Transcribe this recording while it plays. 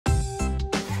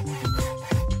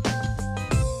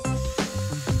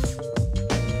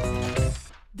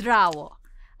Zdravo!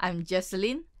 I'm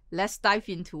Jesselyn. Let's dive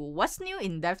into what's new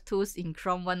in DevTools in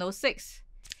Chrome 106.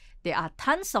 There are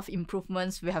tons of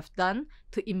improvements we have done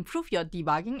to improve your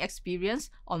debugging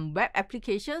experience on web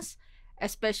applications,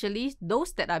 especially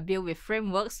those that are built with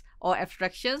frameworks or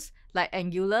abstractions like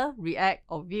Angular, React,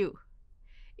 or Vue.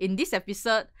 In this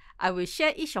episode, I will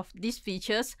share each of these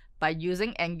features by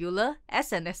using Angular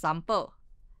as an example.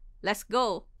 Let's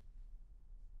go!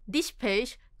 This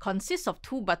page consists of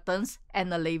two buttons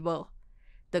and a label.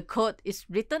 The code is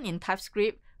written in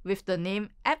TypeScript with the name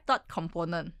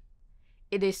app.component.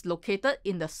 It is located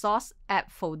in the source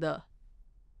app folder.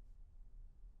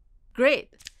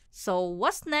 Great! So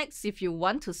what's next if you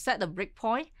want to set a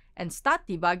breakpoint and start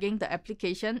debugging the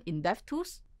application in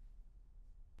DevTools?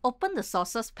 Open the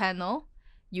sources panel.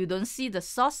 You don't see the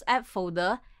source app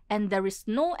folder and there is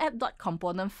no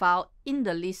app.component file in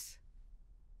the list.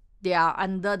 They are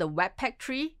under the Webpack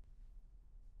tree.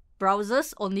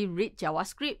 Browsers only read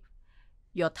JavaScript.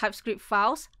 Your TypeScript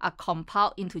files are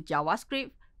compiled into JavaScript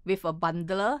with a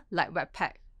bundler like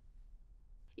Webpack.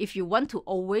 If you want to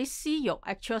always see your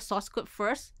actual source code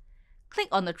first, click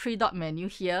on the three-dot menu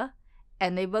here,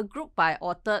 enable group by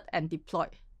authored and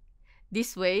deployed.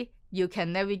 This way, you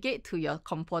can navigate to your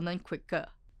component quicker.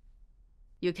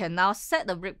 You can now set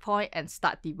the breakpoint and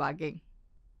start debugging.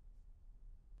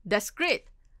 That's great,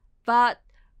 but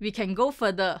we can go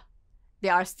further.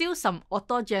 There are still some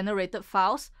auto-generated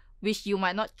files which you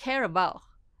might not care about.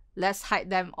 Let's hide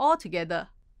them all together.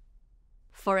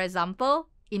 For example,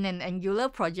 in an Angular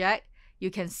project, you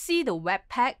can see the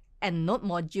Webpack and Node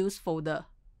Modules folder.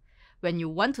 When you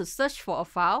want to search for a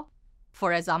file,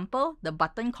 for example, the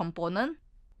button component,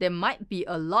 there might be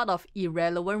a lot of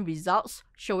irrelevant results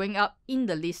showing up in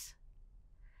the list.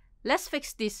 Let's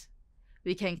fix this.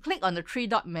 We can click on the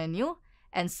three-dot menu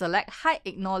and select Hide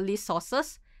Ignore List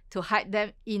Sources to hide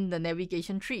them in the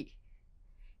navigation tree.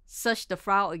 Search the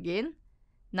file again.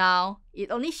 Now,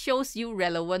 it only shows you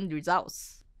relevant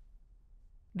results.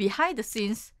 Behind the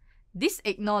scenes, this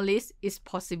ignore list is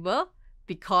possible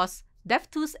because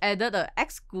DevTools added a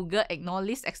ex-Google ignore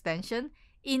list extension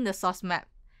in the sourcemap,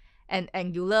 and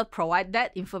Angular provides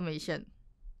that information.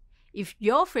 If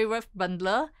your favorite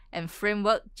bundler and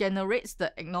framework generates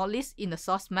the ignore list in the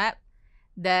sourcemap,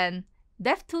 then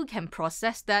DevTools can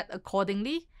process that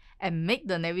accordingly and make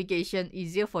the navigation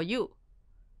easier for you.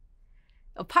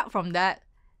 Apart from that,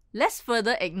 let's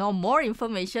further ignore more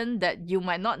information that you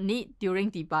might not need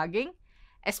during debugging,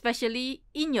 especially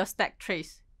in your stack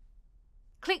trace.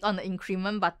 Click on the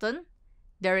increment button.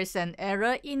 There is an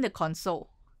error in the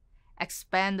console.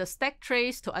 Expand the stack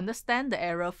trace to understand the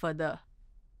error further.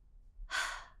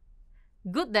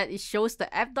 Good that it shows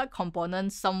the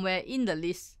app.component somewhere in the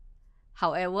list.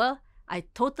 However, I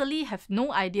totally have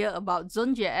no idea about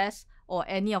Zone.js or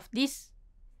any of these.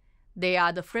 They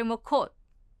are the framework code,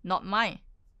 not mine.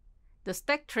 The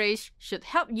stack trace should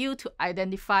help you to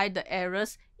identify the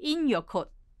errors in your code.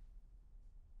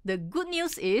 The good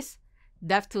news is,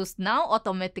 DevTools now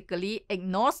automatically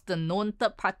ignores the known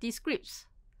third-party scripts.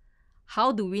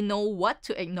 How do we know what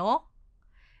to ignore?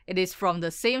 It is from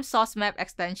the same sourcemap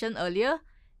extension earlier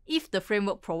if the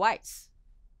framework provides.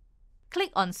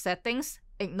 Click on Settings,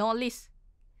 Ignore List.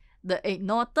 The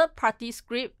Ignore third-party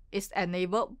script is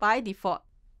enabled by default.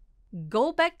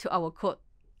 Go back to our code.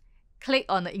 Click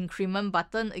on the increment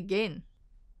button again.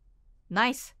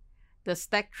 Nice! The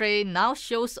stack tray now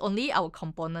shows only our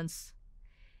components.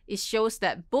 It shows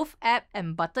that both app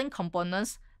and button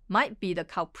components might be the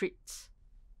culprits.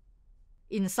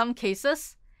 In some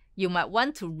cases, you might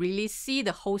want to really see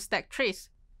the whole stack trace.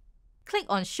 Click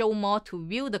on Show More to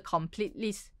view the complete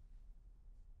list.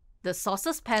 The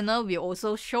Sources panel will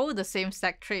also show the same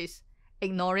stack trace,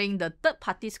 ignoring the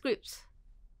third-party scripts.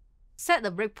 Set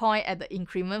the breakpoint at the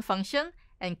increment function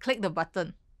and click the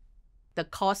button. The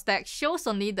core stack shows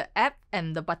only the app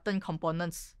and the button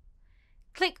components.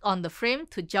 Click on the frame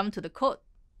to jump to the code.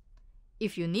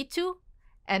 If you need to,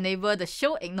 enable the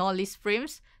Show Ignore List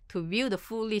frames to view the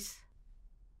full list.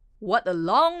 What a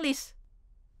long list!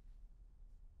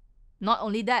 Not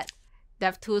only that,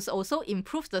 DevTools also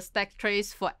improves the stack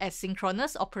trace for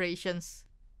asynchronous operations.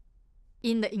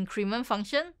 In the increment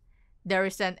function, there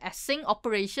is an async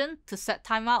operation to set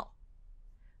timeout.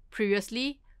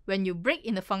 Previously, when you break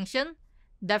in the function,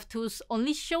 DevTools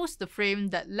only shows the frame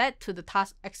that led to the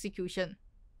task execution.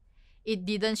 It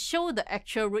didn't show the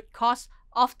actual root cause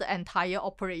of the entire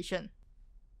operation.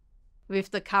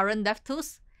 With the current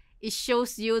DevTools, it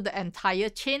shows you the entire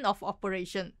chain of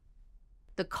operation.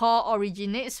 The call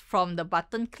originates from the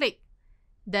button click,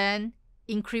 then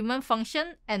increment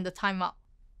function and the timeout.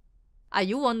 Are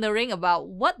you wondering about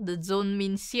what the zone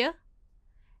means here?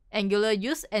 Angular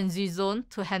uses ngZone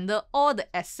to handle all the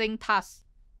async tasks.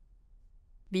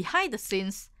 Behind the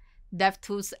scenes,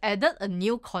 DevTools added a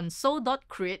new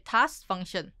console.createTask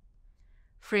function.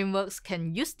 Frameworks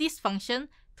can use this function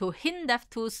to hint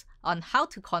DevTools on how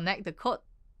to connect the code.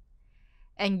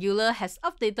 Angular has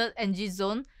updated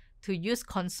ngZone to use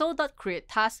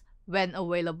console.createTask when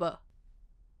available.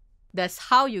 That's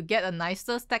how you get a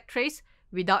nicer stack trace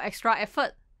without extra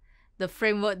effort. The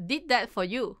framework did that for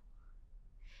you.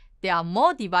 There are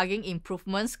more debugging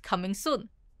improvements coming soon.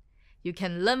 You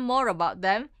can learn more about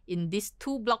them in these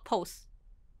 2 blog posts.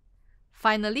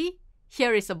 Finally,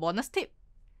 here is a bonus tip.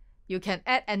 You can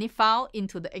add any file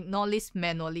into the ignore list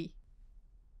manually.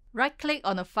 Right-click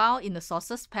on a file in the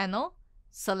Sources panel,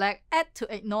 select Add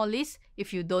to Ignore List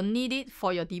if you don't need it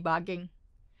for your debugging.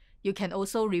 You can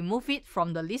also remove it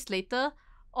from the list later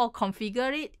or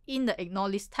configure it in the Ignore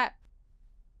List tab.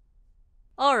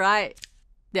 Alright,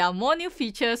 there are more new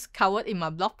features covered in my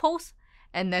blog post,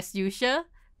 and as usual,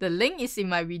 the link is in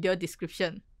my video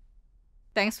description.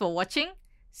 Thanks for watching.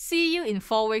 See you in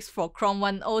 4 weeks for Chrome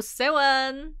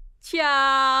 107.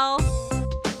 Ciao!